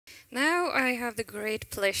I have the great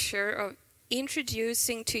pleasure of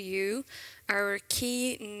introducing to you our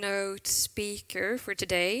keynote speaker for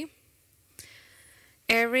today,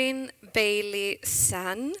 Erin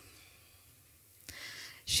Bailey-Sun.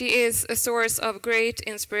 She is a source of great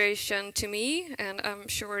inspiration to me, and I'm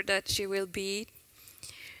sure that she will be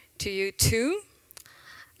to you too.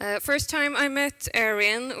 First time I met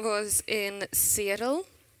Erin was in Seattle.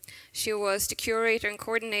 She was the curator and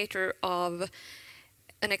coordinator of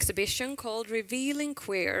an exhibition called Revealing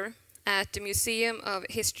Queer at the Museum of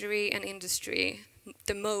History and Industry,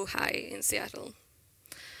 the MoHI in Seattle.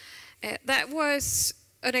 That was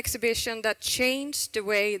an exhibition that changed the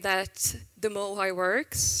way that the MoHI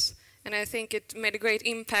works, and I think it made a great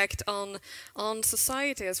impact on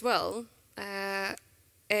society as well.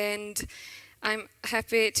 And I'm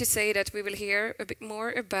happy to say that we will hear a bit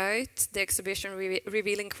more about the exhibition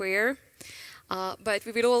Revealing Queer, but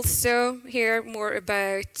we will also hear more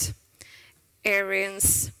about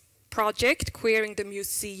Erin's project, Queering the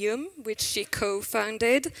Museum, which she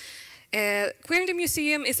co-founded. Queering the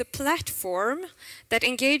Museum is a platform that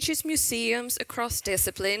engages museums across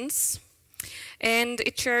disciplines, and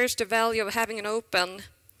it shares the value of having an open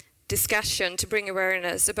discussion to bring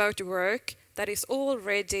awareness about the work that is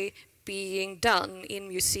already being done in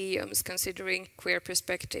museums considering queer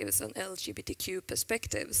perspectives and LGBTQ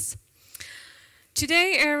perspectives.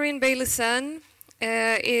 Today, Erin Bailey-Sun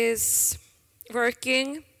is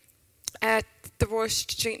working at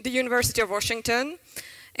the University of Washington,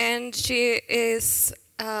 and she is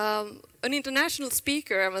an international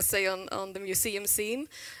speaker, I must say, on the museum scene.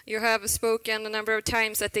 You have spoken a number of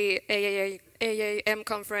times at the AAM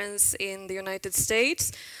conference in the United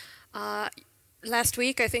States. Last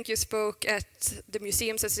week, I think you spoke at the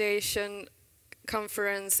Museum Association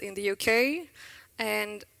conference in the UK,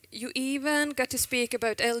 and you even got to speak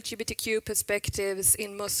about LGBTQ perspectives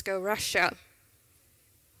in Moscow, Russia.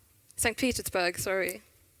 St. Petersburg, sorry.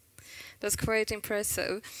 That's quite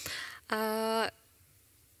impressive. I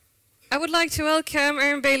would like to welcome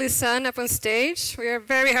Erin Bailey-Sun up on stage. We are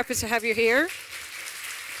very happy to have you here.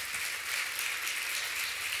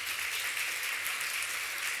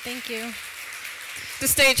 Thank you. The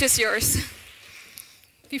stage is yours.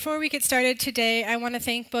 Before we get started today, I want to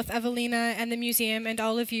thank both Evelina and the museum and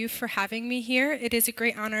all of you for having me here. It is a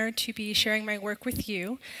great honor to be sharing my work with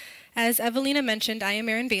you. As Evelina mentioned, I am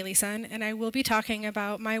Erin Bailey-Sun, and I will be talking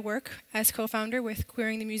about my work as co-founder with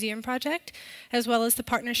Queering the Museum project, as well as the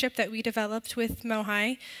partnership that we developed with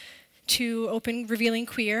MoHI to open Revealing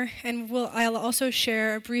Queer, and I'll also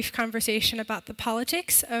share a brief conversation about the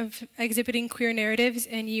politics of exhibiting queer narratives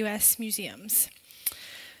in US museums.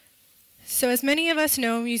 So as many of us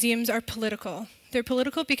know, museums are political. They're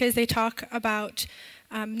political because they talk about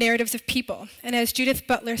narratives of people. And as Judith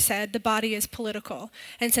Butler said, the body is political.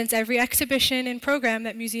 And since every exhibition and program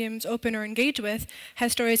that museums open or engage with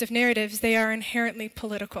has stories of narratives, they are inherently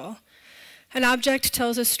political. An object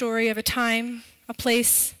tells a story of a time, a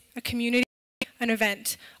place, a community, an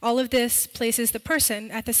event. All of this places the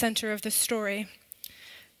person at the center of the story.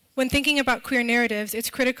 When thinking about queer narratives, it's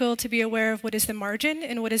critical to be aware of what is the margin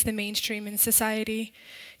and what is the mainstream in society.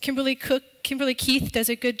 Kimberly Keith does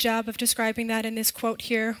a good job of describing that in this quote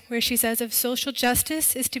here, where she says, if social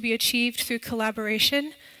justice is to be achieved through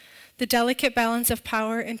collaboration, the delicate balance of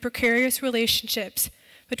power and precarious relationships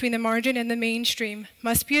between the margin and the mainstream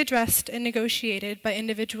must be addressed and negotiated by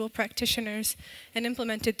individual practitioners and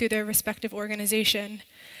implemented through their respective organization.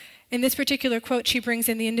 In this particular quote, she brings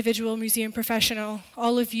in the individual museum professional,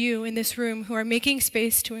 all of you in this room who are making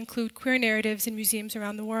space to include queer narratives in museums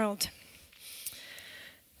around the world.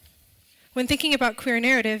 When thinking about queer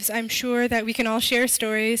narratives, I'm sure that we can all share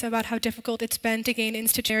stories about how difficult it's been to gain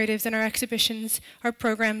institutional narratives in our exhibitions, our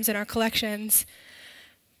programs, and our collections.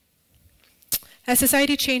 As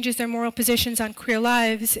society changes their moral positions on queer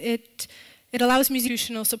lives, it allows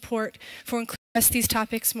institutional support for including these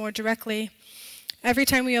topics more directly. Every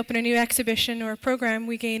time we open a new exhibition or a program,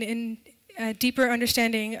 we gain a deeper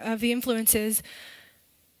understanding of the influences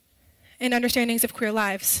and understandings of queer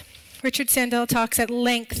lives. Richard Sandel talks at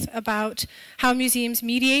length about how museums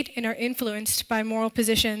mediate and are influenced by moral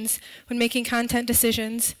positions when making content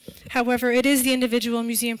decisions. However, it is the individual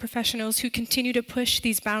museum professionals who continue to push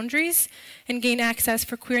these boundaries and gain access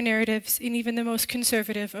for queer narratives in even the most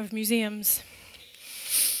conservative of museums.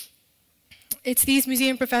 It's these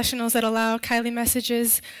museum professionals that allow Kylie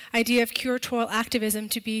Message's idea of curatorial activism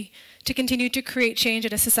to continue to create change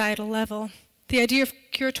at a societal level. The idea of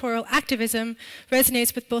curatorial activism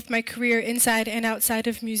resonates with both my career inside and outside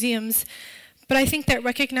of museums, but I think that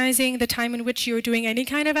recognizing the time in which you are doing any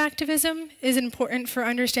kind of activism is important for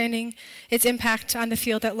understanding its impact on the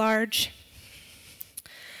field at large.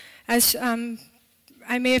 As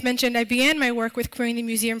I may have mentioned, I began my work with Queering the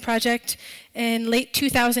Museum project in late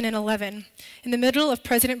 2011, in the middle of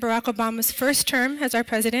President Barack Obama's first term as our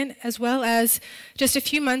president, as well as just a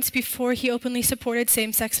few months before he openly supported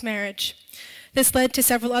same-sex marriage. This led to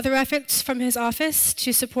several other efforts from his office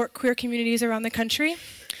to support queer communities around the country.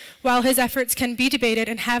 While his efforts can be debated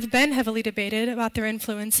and have been heavily debated about their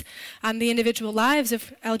influence on the individual lives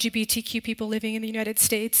of LGBTQ people living in the United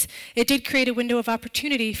States, it did create a window of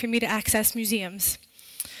opportunity for me to access museums.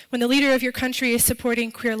 When the leader of your country is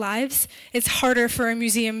supporting queer lives, it's harder for a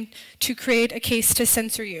museum to create a case to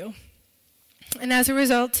censor you. And as a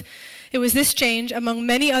result, it was this change, among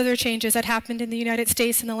many other changes that happened in the United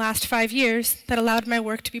States in the last 5 years, that allowed my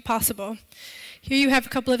work to be possible. Here you have a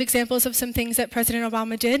couple of examples of some things that President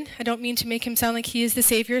Obama did. I don't mean to make him sound like he is the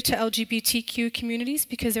savior to LGBTQ communities,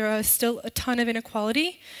 because there are still a ton of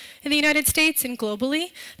inequality in the United States and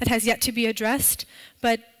globally that has yet to be addressed.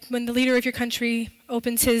 But when the leader of your country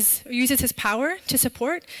uses his power to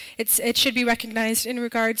support, it should be recognized in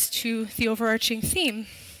regards to the overarching theme.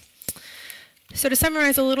 So to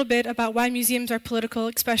summarize a little bit about why museums are political,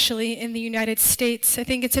 especially in the United States, I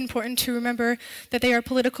think it's important to remember that they are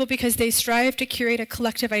political because they strive to curate a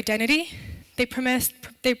collective identity. They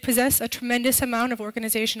possess a tremendous amount of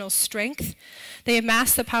organizational strength. They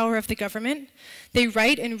amass the power of the government. They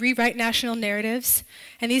write and rewrite national narratives,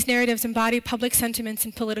 and these narratives embody public sentiments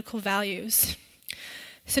and political values.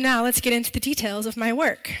 So now let's get into the details of my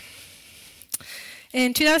work.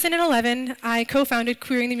 In 2011, I co-founded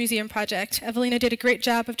Queering the Museum project. Evelina did a great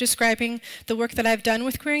job of describing the work that I've done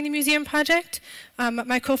with Queering the Museum project.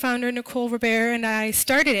 My co-founder, Nicole Robert, and I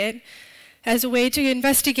started it as a way to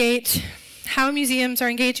investigate how museums are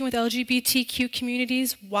engaging with LGBTQ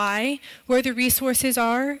communities, why, where the resources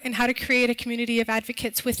are, and how to create a community of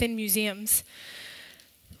advocates within museums.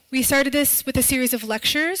 We started this with a series of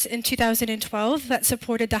lectures in 2012 that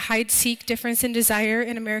supported the Hide, Seek, Difference and Desire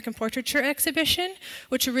in American Portraiture exhibition,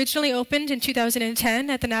 which originally opened in 2010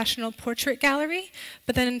 at the National Portrait Gallery,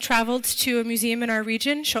 but then traveled to a museum in our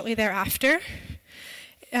region shortly thereafter.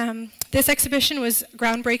 This exhibition was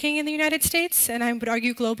groundbreaking in the United States, and I would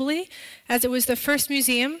argue globally, as it was the first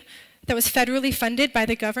museum that was federally funded by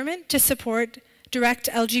the government to support direct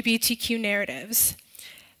LGBTQ narratives.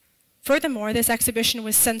 Furthermore, this exhibition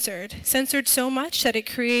was censored so much that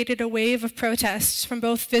it created a wave of protests from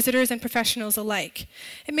both visitors and professionals alike.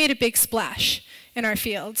 It made a big splash in our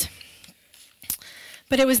field.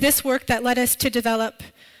 But it was this work that led us to develop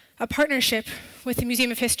a partnership with the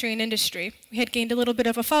Museum of History and Industry. We had gained a little bit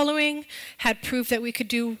of a following, had proof that we could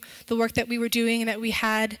do the work that we were doing and that we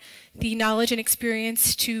had the knowledge and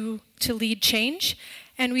experience to lead change,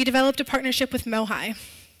 and we developed a partnership with MoHI.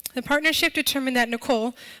 The partnership determined that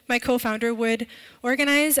Nicole, my co-founder, would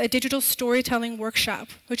organize a digital storytelling workshop,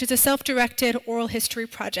 which is a self-directed oral history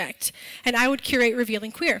project, and I would curate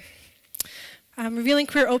Revealing Queer. Revealing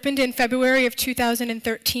Queer opened in February of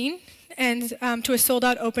 2013, and to a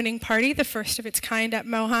sold-out opening party, the first of its kind at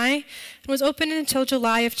MoHI, and was open until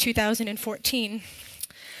July of 2014.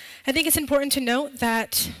 I think it's important to note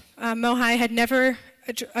that MoHI had never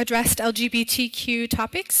addressed LGBTQ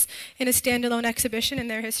topics in a standalone exhibition in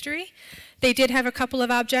their history. They did have a couple of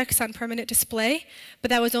objects on permanent display, but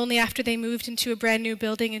that was only after they moved into a brand new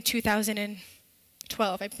building in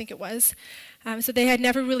 2012, I think it was. So they had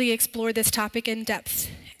never really explored this topic in depth.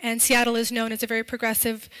 And Seattle is known as a very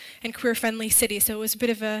progressive and queer-friendly city, so it was a bit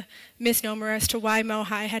of a misnomer as to why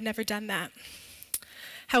MoHI had never done that.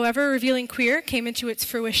 However, Revealing Queer came into its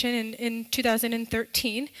fruition in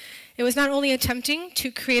 2013. It was not only attempting to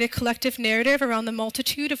create a collective narrative around the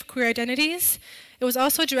multitude of queer identities, it was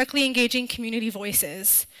also directly engaging community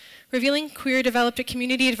voices. Revealing Queer developed a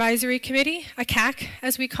community advisory committee, a CAC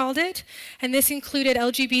as we called it, and this included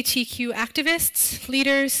LGBTQ activists,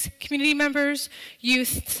 leaders, community members,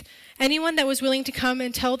 youth, anyone that was willing to come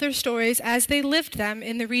and tell their stories as they lived them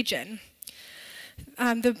in the region.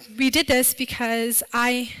 We did this because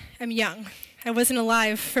I am young. I wasn't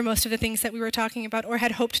alive for most of the things that we were talking about or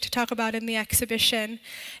had hoped to talk about in the exhibition.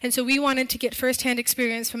 And so we wanted to get firsthand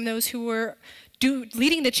experience from those who were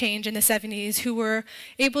leading the change in the 70s, who were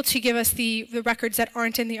able to give us the records that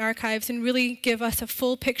aren't in the archives and really give us a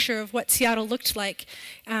full picture of what Seattle looked like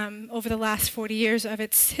over the last 40 years of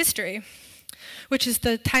its history, which is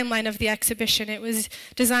the timeline of the exhibition. It was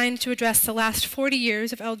designed to address the last 40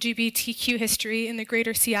 years of LGBTQ history in the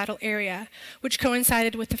greater Seattle area, which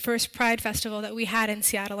coincided with the first Pride Festival that we had in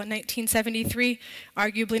Seattle in 1973,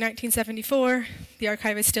 arguably 1974. The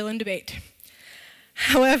archive is still in debate.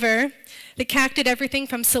 However, the CAC did everything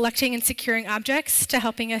from selecting and securing objects to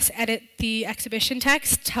helping us edit the exhibition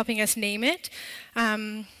text, helping us name it.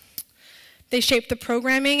 They shaped the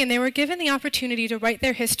programming, and they were given the opportunity to write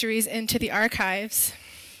their histories into the archives.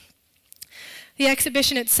 The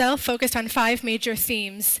exhibition itself focused on 5 major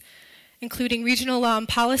themes, including regional law and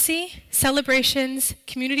policy, celebrations,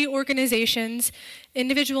 community organizations,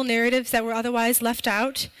 individual narratives that were otherwise left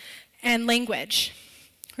out, and language.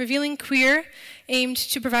 Revealing Queer aimed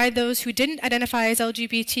to provide those who didn't identify as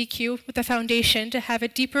LGBTQ with a foundation to have a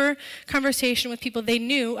deeper conversation with people they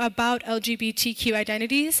knew about LGBTQ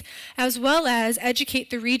identities, as well as educate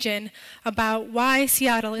the region about why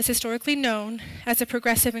Seattle is historically known as a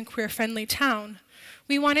progressive and queer-friendly town.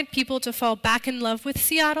 We wanted people to fall back in love with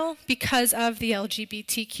Seattle because of the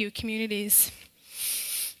LGBTQ communities.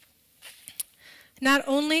 Not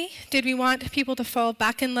only did we want people to fall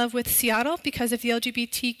back in love with Seattle because of the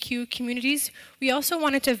LGBTQ communities, we also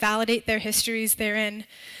wanted to validate their histories therein.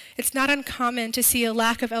 It's not uncommon to see a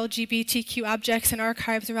lack of LGBTQ objects in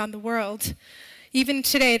archives around the world. Even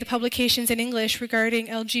today, the publications in English regarding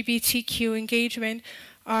LGBTQ engagement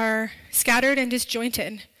are scattered and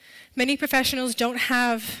disjointed. Many professionals don't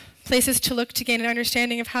have places to look to gain an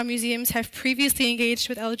understanding of how museums have previously engaged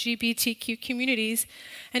with LGBTQ communities,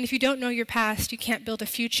 and if you don't know your past, you can't build a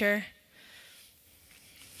future.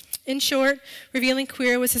 In short, Revealing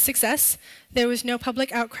Queer was a success. There was no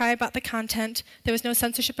public outcry about the content. There was no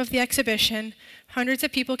censorship of the exhibition. Hundreds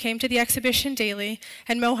of people came to the exhibition daily,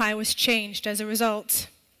 and MOHI was changed as a result.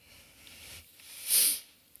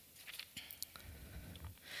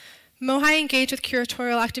 MOHI engaged with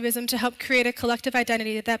curatorial activism to help create a collective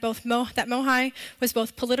identity that MOHI was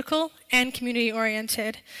both political and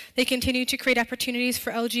community-oriented. They continue to create opportunities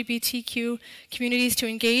for LGBTQ communities to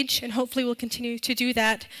engage, and hopefully will continue to do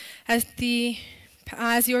that as the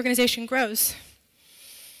organization grows.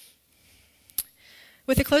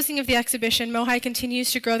 With the closing of the exhibition, MOHI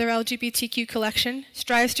continues to grow their LGBTQ collection,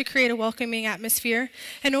 strives to create a welcoming atmosphere,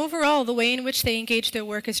 and overall, the way in which they engage their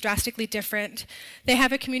work is drastically different. They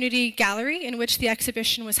have a community gallery in which the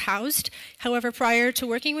exhibition was housed. However, prior to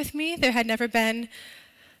working with me, there had never been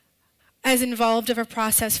as involved of a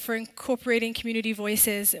process for incorporating community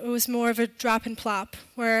voices. It was more of a drop and plop,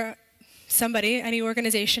 where somebody, any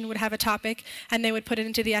organization, would have a topic, and they would put it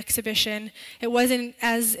into the exhibition. It wasn't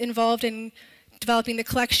as involved in developing the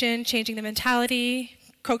collection, changing the mentality,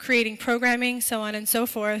 co-creating programming, so on and so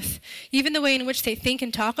forth. Even the way in which they think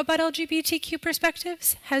and talk about LGBTQ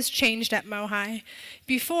perspectives has changed at MOHI.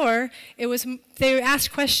 Before, they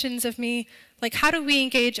asked questions of me like, how do we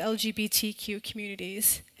engage LGBTQ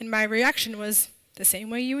communities? And my reaction was, the same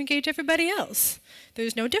way you engage everybody else.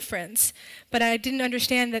 There's no difference. But I didn't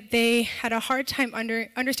understand that they had a hard time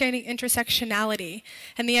understanding intersectionality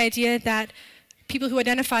and the idea that people who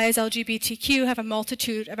identify as LGBTQ have a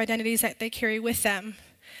multitude of identities that they carry with them.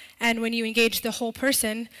 And when you engage the whole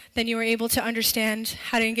person, then you are able to understand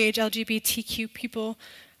how to engage LGBTQ people,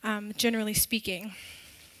 generally speaking.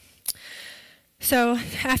 So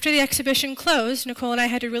after the exhibition closed, Nicole and I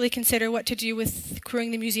had to really consider what to do with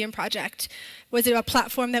crewing the museum project. Was it a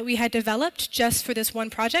platform that we had developed just for this one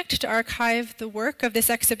project to archive the work of this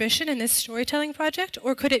exhibition and this storytelling project,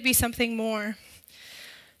 or could it be something more?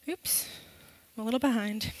 Oops. I'm a little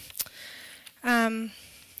behind. As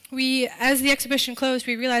the exhibition closed,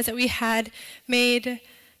 we realized that we had made,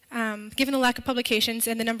 given the lack of publications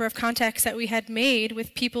and the number of contacts that we had made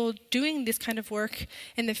with people doing this kind of work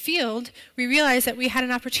in the field, we realized that we had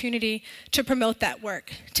an opportunity to promote that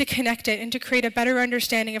work, to connect it, and to create a better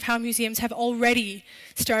understanding of how museums have already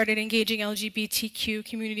started engaging LGBTQ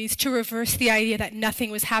communities, to reverse the idea that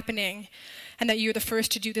nothing was happening and that you're the first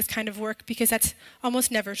to do this kind of work, because that's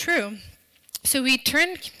almost never true. So we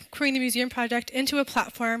turned Crewing the Museum Project into a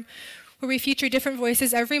platform where we feature different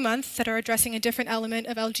voices every month that are addressing a different element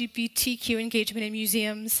of LGBTQ engagement in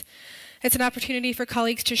museums. It's an opportunity for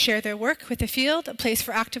colleagues to share their work with the field, a place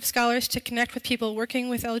for active scholars to connect with people working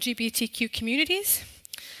with LGBTQ communities.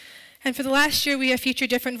 And for the last year, we have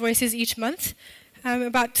featured different voices each month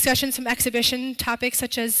about discussions from exhibition topics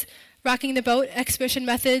such as Rocking the Boat, Exhibition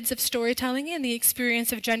Methods of Storytelling and the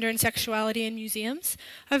Experience of Gender and Sexuality in Museums,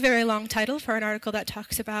 a very long title for an article that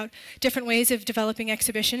talks about different ways of developing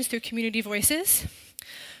exhibitions through community voices.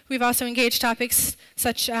 We've also engaged topics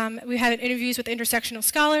such, we've had interviews with intersectional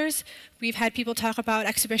scholars, we've had people talk about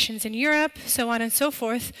exhibitions in Europe, so on and so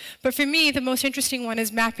forth. But for me, the most interesting one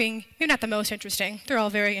is mapping, maybe not the most interesting, they're all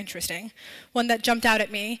very interesting. One that jumped out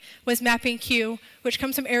at me was Mapping Q, which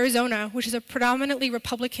comes from Arizona, which is a predominantly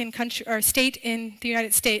Republican country, or state in the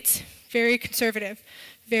United States, very conservative,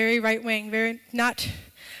 very right-wing, very not,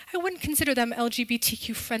 I wouldn't consider them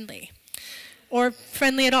LGBTQ friendly, or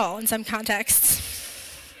friendly at all in some contexts.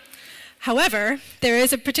 However, there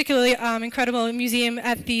is a particularly incredible museum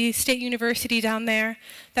at the State University down there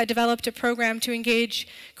that developed a program to engage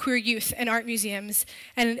queer youth in art museums,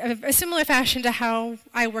 and a similar fashion to how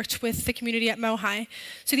I worked with the community at MoHi.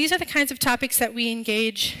 So these are the kinds of topics that we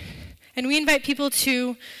engage, and we invite people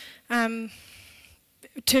to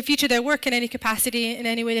feature their work in any capacity, in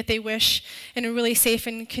any way that they wish, in a really safe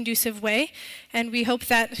and conducive way. And we hope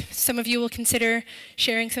that some of you will consider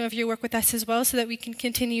sharing some of your work with us as well, so that we can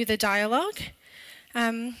continue the dialogue.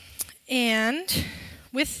 And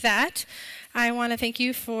with that, I want to thank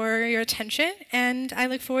you for your attention, and I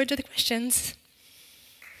look forward to the questions.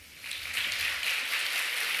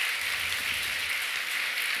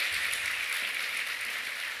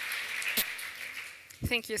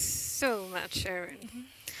 Thank you so much, Erin.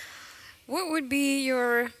 What would be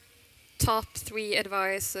your top 3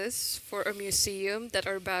 advices for a museum that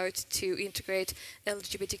are about to integrate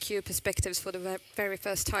LGBTQ perspectives for the very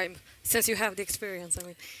first time, since you have the experience? I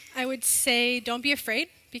mean, I would say don't be afraid,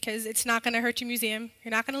 because it's not going to hurt your museum.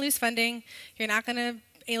 You're not going to lose funding. You're not going to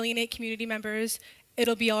alienate community members.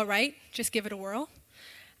 It'll be all right. Just give it a whirl.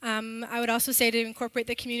 I would also say to incorporate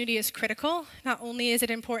the community is critical. Not only is it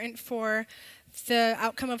important for the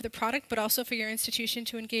outcome of the product, but also for your institution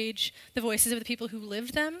to engage the voices of the people who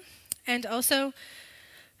lived them. And also,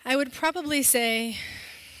 I would probably say,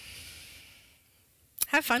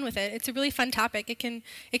 have fun with it. It's a really fun topic. It can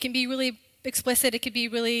be really explicit, it could be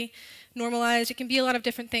really normalized, it can be a lot of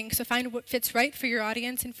different things. So find what fits right for your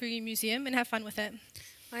audience and for your museum, and have fun with it.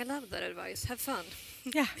 I love that advice. Have fun.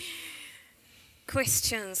 Yeah.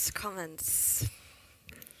 Questions, comments?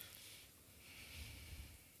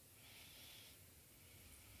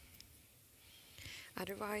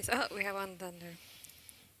 Otherwise, oh, we have one down there.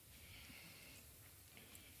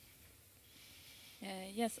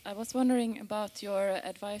 Yes, I was wondering about your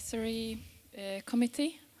advisory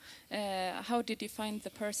committee. How did you find the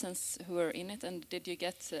persons who were in it, and did you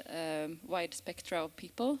get a wide spectrum of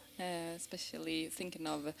people, especially thinking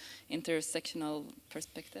of intersectional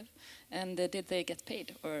perspective? And did they get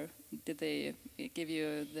paid, or did they give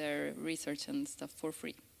you their research and stuff for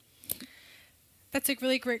free? That's a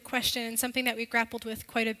really great question, and something that we grappled with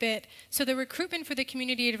quite a bit. So the recruitment for the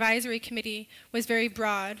Community Advisory Committee was very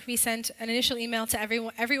broad. We sent an initial email to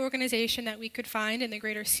every organization that we could find in the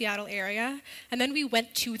greater Seattle area, and then we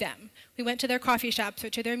went to them. We went to their coffee shops, or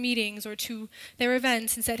to their meetings, or to their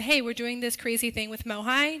events, and said, hey, we're doing this crazy thing with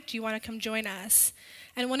MoHi. Do you want to come join us?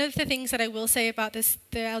 And one of the things that I will say about the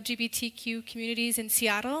LGBTQ communities in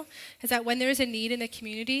Seattle is that when there's a need in the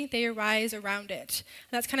community, they arise around it.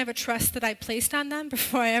 And that's kind of a trust that I placed on them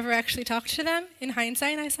before I ever actually talked to them. In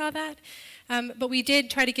hindsight, I saw that. But we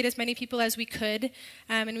did try to get as many people as we could,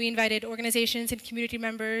 and we invited organizations and community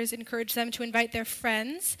members, encouraged them to invite their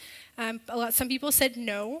friends. Some people said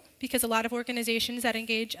no, because a lot of organizations that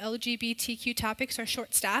engage LGBTQ topics are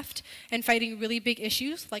short-staffed and fighting really big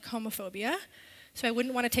issues like homophobia. So I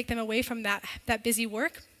wouldn't want to take them away from that busy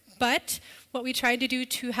work. But what we tried to do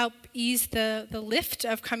to help ease the lift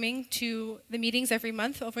of coming to the meetings every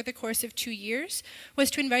month over the course of 2 years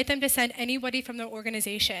was to invite them to send anybody from their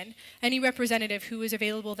organization, any representative who was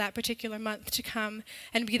available that particular month, to come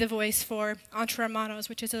and be the voice for Entre Hermanos,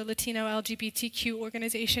 which is a Latino LGBTQ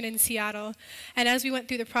organization in Seattle. And as we went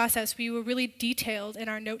through the process, we were really detailed in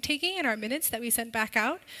our note-taking and our minutes that we sent back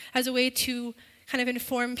out as a way to kind of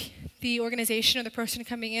inform the organization or the person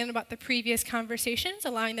coming in about the previous conversations,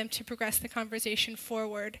 allowing them to progress the conversation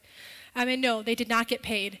forward. And no, they did not get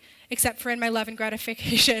paid, except for in my love and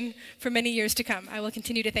gratification for many years to come. I will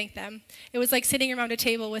continue to thank them. It was like sitting around a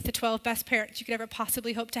table with the 12 best parents you could ever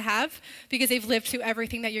possibly hope to have, because they've lived through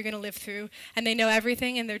everything that you're going to live through, and they know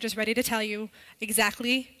everything, and they're just ready to tell you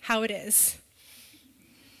exactly how it is.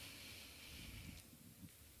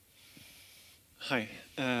 Hi.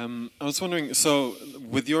 I was wondering, so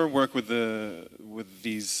with your work with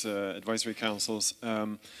these advisory councils,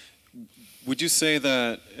 would you say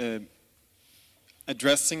that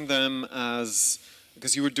addressing them as,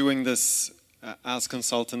 because you were doing this as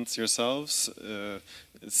consultants yourselves,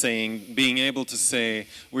 being able to say,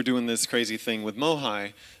 we're doing this crazy thing with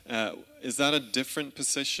MoHi, is that a different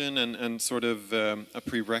position and sort of a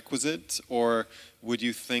prerequisite, or would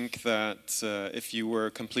you think that if you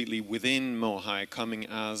were completely within MoHi, coming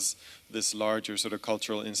as this larger sort of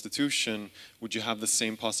cultural institution, would you have the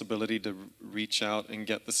same possibility to reach out and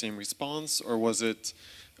get the same response, or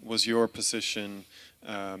was your position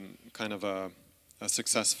kind of a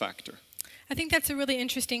success factor? I think that's a really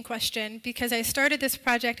interesting question because I started this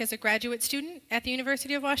project as a graduate student at the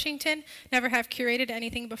University of Washington, never have curated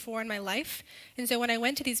anything before in my life. And so when I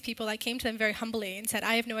went to these people, I came to them very humbly and said,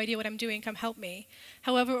 I have no idea what I'm doing, come help me.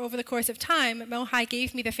 However, over the course of time, MoHI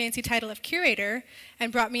gave me the fancy title of curator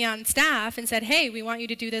and brought me on staff and said, hey, we want you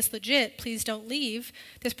to do this legit, please don't leave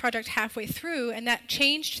this project halfway through, and that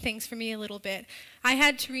changed things for me a little bit. I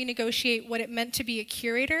had to renegotiate what it meant to be a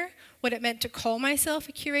curator, what it meant to call myself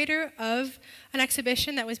a curator of an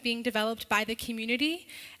exhibition that was being developed by the community,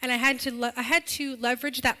 and I had to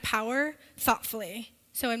leverage that power thoughtfully.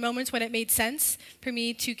 So in moments when it made sense for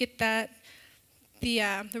me to get the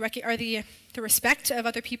respect of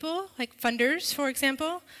other people, like funders, for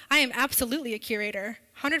example, I am absolutely a curator,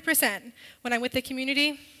 100%. When I'm with the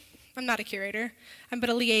community, I'm not a curator. I'm but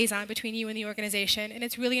a liaison between you and the organization, and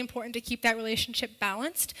it's really important to keep that relationship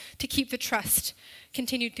balanced, to keep the trust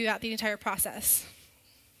continued throughout the entire process.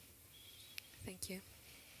 Thank you.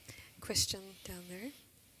 Question down there.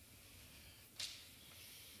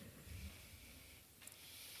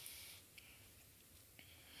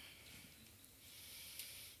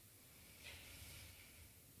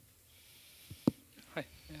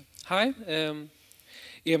 Hi.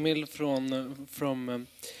 Emil from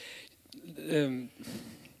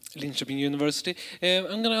Linköping University.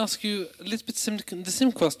 I'm going to ask you a little bit the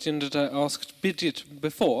same question that I asked Bridget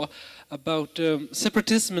before about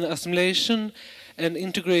separatism and assimilation and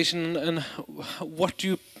integration, and what do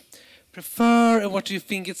you prefer and what do you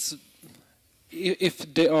think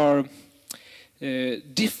if they are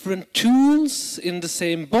different tools in the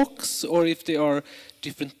same box or if they are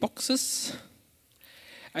different boxes?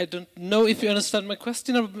 I don't know if you understand my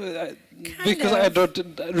question, because I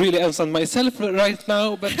don't really understand myself right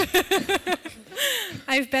now, but...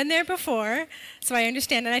 I've been there before, so I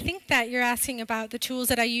understand. And I think that you're asking about the tools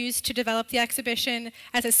that I used to develop the exhibition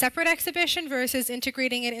as a separate exhibition versus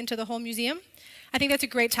integrating it into the whole museum. I think that's a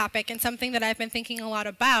great topic and something that I've been thinking a lot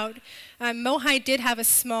about. MoHI did have a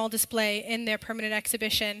small display in their permanent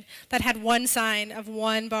exhibition that had one sign of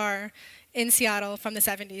one bar in Seattle from the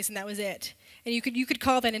 70s, and that was it. And you could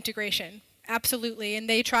call that integration, absolutely, and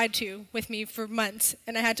they tried to with me for months,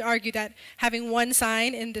 and I had to argue that having one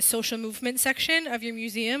sign in the social movement section of your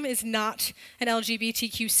museum is not an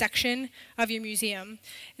LGBTQ section of your museum.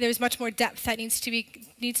 There's much more depth that needs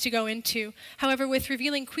to go into. However, with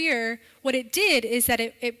Revealing Queer, what it did is that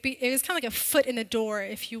it was kind of like a foot in the door,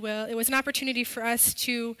 if you will. It was an opportunity for us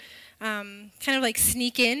to kind of like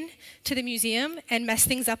sneak in to the museum and mess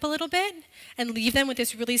things up a little bit and leave them with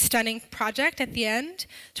this really stunning project at the end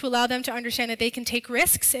to allow them to understand that they can take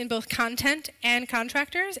risks in both content and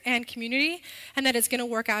contractors and community, and that it's going to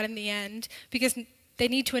work out in the end, because they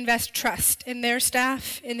need to invest trust in their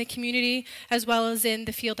staff, in the community, as well as in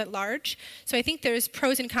the field at large. So I think there's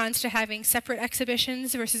pros and cons to having separate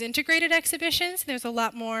exhibitions versus integrated exhibitions. There's a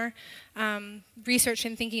lot more research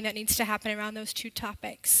and thinking that needs to happen around those two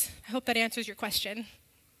topics. I hope that answers your question.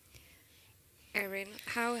 Erin,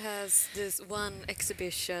 how has this one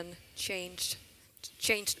exhibition changed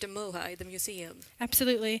the MoHI, the museum?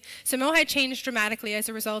 Absolutely. So MoHI changed dramatically as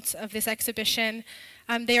a result of this exhibition.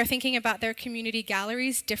 They are thinking about their community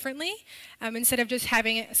galleries differently. Instead of just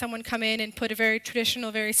having someone come in and put a very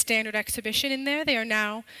traditional, very standard exhibition in there, they are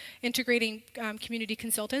now integrating community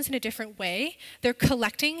consultants in a different way. Their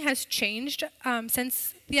collecting has changed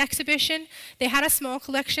since the exhibition. They had a small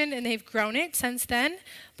collection and they've grown it since then,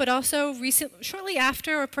 but also shortly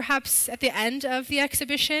after, or perhaps at the end of the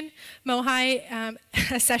exhibition, MoHI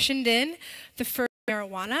sessioned in the first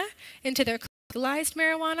marijuana into their legalized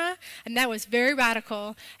marijuana, and that was very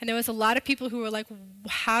radical, and there was a lot of people who were like,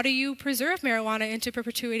 how do you preserve marijuana into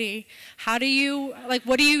perpetuity? How do you, like,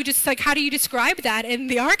 what do you just, like, how do you describe that in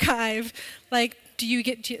the archive? Like,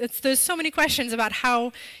 there's so many questions about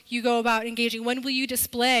how you go about engaging. When will you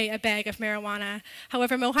display a bag of marijuana?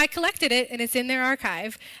 However, MoHI collected it, and it's in their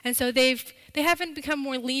archive, and so they haven't become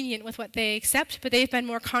more lenient with what they accept, but they've been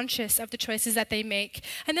more conscious of the choices that they make.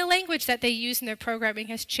 And the language that they use in their programming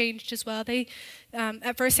has changed as well.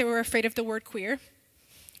 At first they were afraid of the word queer,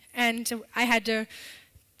 and I had to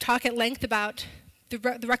talk at length about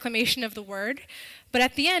the reclamation of the word. But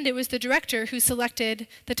at the end, it was the director who selected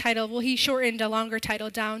the title. Well, he shortened a longer title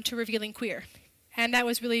down to Revealing Queer. And that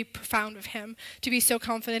was really profound of him, to be so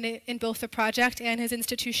confident in both the project and his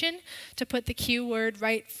institution, to put the Q word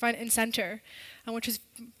right front and center, which is,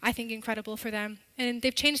 I think, incredible for them. And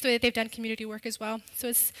they've changed the way that they've done community work as well. So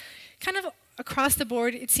it's kind of across the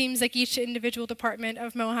board. It seems like each individual department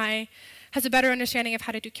of MoHI has a better understanding of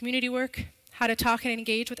how to do community work, how to talk and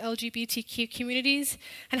engage with LGBTQ communities,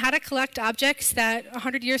 and how to collect objects that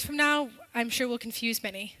 100 years from now, I'm sure will confuse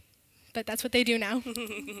many. but that's what they do now.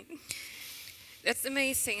 That's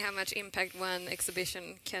amazing how much impact one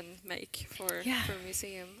exhibition can make for a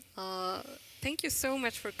museum. Thank you so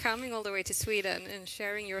much for coming all the way to Sweden and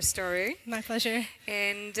sharing your story. My pleasure.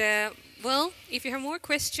 And, well, if you have more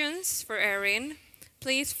questions for Erin,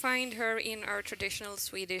 please find her in our traditional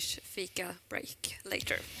Swedish fika break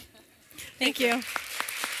later. Thank you.